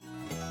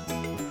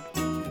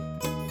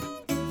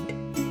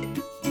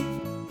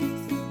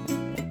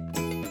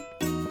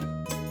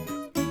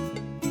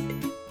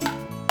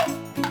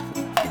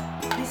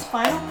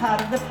final part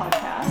of the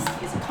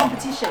podcast is a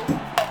competition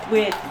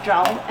with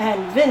Zhao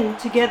and Vin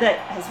together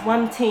as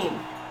one team.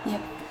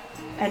 Yep.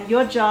 And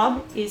your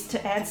job is to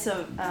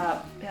answer,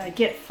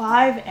 get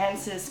 5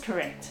 answers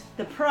correct.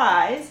 The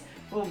prize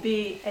will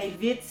be a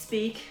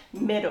VidSpeak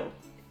medal,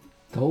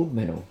 Gold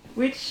medal.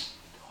 which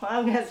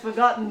Huang has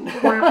forgotten.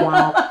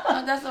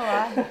 Oh, that's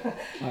alright.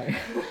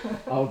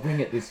 I'll bring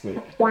it this week.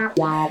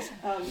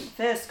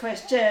 First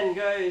question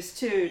goes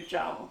to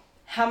Zhao.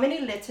 How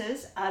many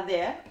letters are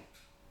there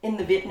in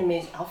the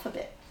Vietnamese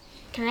alphabet?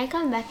 Can I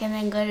come back and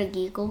then go to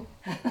Google?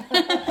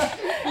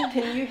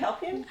 Can you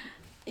help him?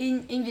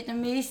 In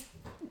Vietnamese,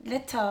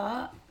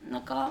 letter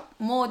nó có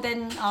more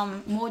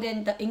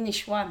than the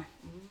English one.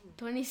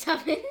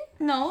 27?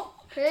 No.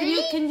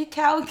 Really? Can you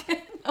count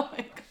again? Oh my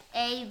god.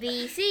 A,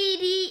 B, C,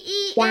 D,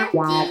 E, F, G.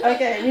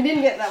 Okay, you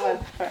didn't get that one.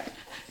 Alright.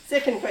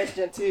 Second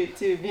question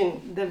to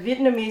Vin. The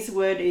Vietnamese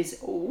word is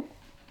o.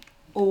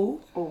 Oh.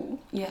 O.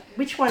 Yeah.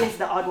 Which one is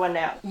the odd one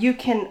out? You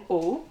can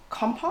o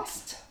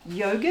compost,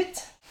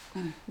 yogurt,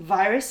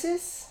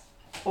 viruses,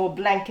 or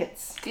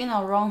blankets. Cái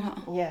nào wrong hả?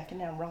 Yeah, cái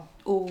nào wrong?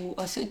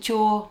 Sữa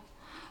chua.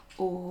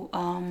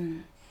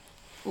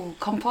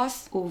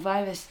 Compost.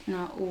 Virus.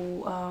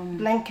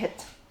 Blanket.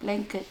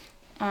 Blanket.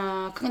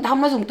 Người ta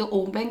không nói dùng từ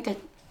blanket.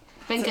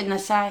 Blanket là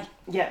sai.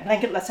 Yeah,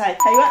 blanket là sai.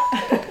 Hay quá.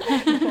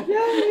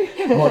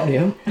 Một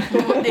điểm.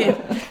 Một điểm.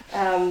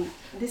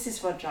 This is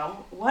for John.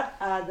 What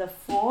are the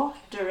 4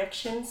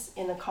 directions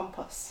in a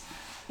compass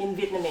in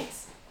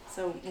Vietnamese?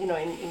 So, you know,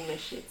 in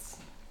English it's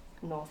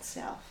north,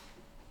 south,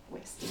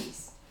 west,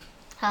 east.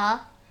 Huh?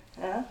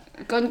 Huh?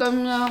 Con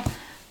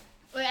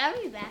Wait,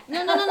 I'll be back. No,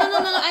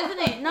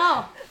 Anthony,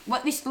 no.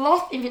 What is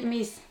lost in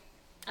Vietnamese?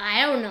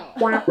 I don't know.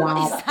 What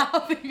is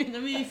south in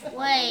Vietnamame?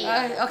 Wait.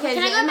 Okay,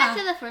 Can I go back Emma.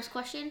 to the first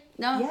question?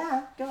 No.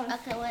 Yeah, go on.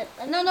 Okay, wait.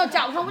 No,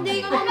 Trọng không có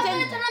đi. I'm gonna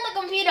turn on the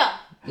computer.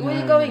 Where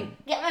are you going?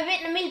 Get my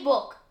Vietnamese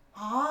book.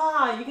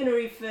 Ah, you're going to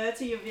refer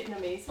to your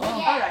Vietnamese. Oh.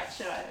 All right,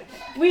 sure.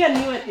 Okay. We are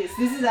new at this.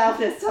 This is our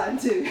first time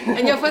too.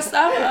 And your first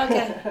time?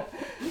 Okay.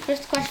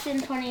 First question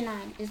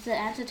 29. Is the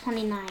answer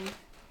 29?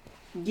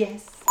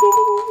 Yes.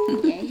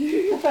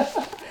 Yay.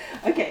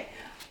 Okay,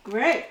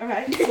 great. All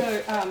right.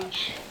 So,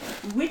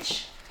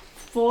 which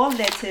 4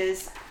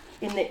 letters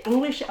in the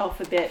English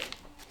alphabet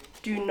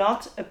do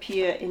not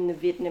appear in the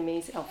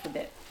Vietnamese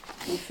alphabet?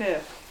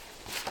 Refer.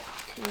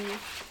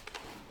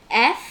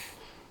 F.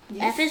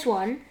 Yes. F is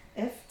 1.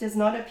 F does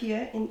not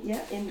appear in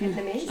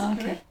Vietnamese.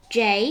 Okay. Correct.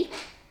 J.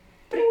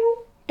 Bring.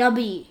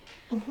 W.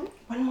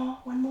 One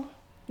more.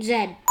 Z.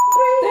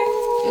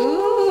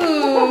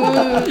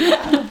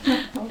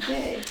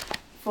 Okay.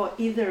 For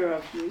either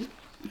of you,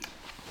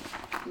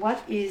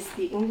 what is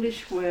the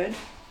English word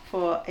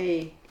for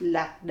a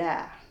lạc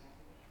đà?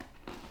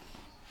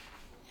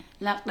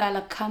 Lạc đà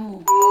là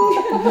camel.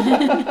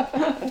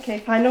 Okay,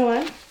 final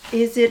one.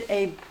 Is it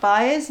a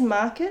buyer's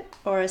market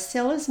or a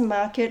seller's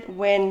market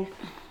when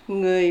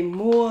người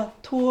mua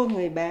thua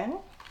người bán?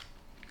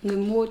 Người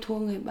mua thua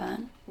người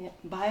bán. Yeah,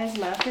 buyer's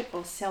market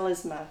or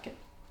seller's market?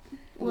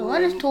 Well, what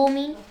does tool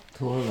mean?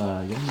 Thua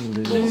là giống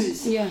như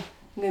Lose. Yeah.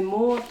 Người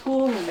mua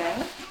thua người bán.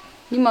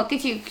 Nhưng mà cái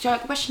chị cho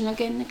question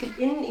again.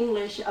 In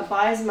English, a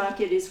buyer's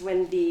market is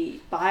when the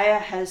buyer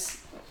has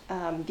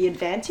the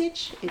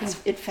advantage.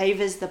 It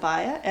favors the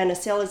buyer, and a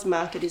seller's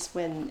market is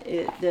when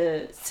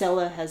the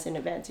seller has an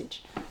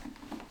advantage.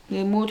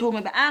 Người mua thua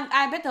người bán.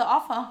 Ai better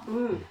off hả?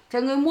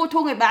 Thì người mua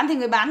thua người bán thì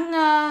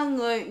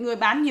người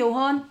bán nhiều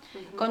hơn.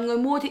 Còn người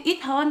mua thì ít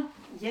hơn.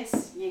 Yes,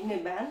 những người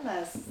bán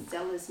là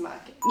seller's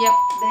market. Yep.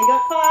 They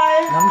got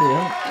 5. 5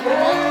 điểm.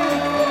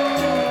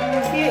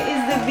 Here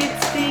is the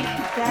VidSpeak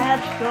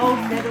Badge Gold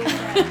Medal.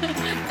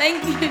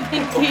 Thank you.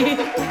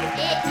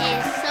 It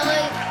is so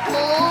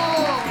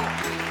cool.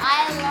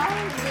 I love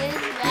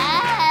this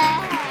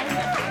bag.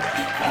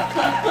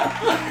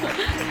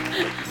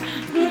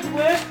 Good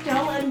work,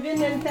 Joel and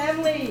Vin and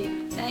family.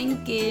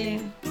 Thank you.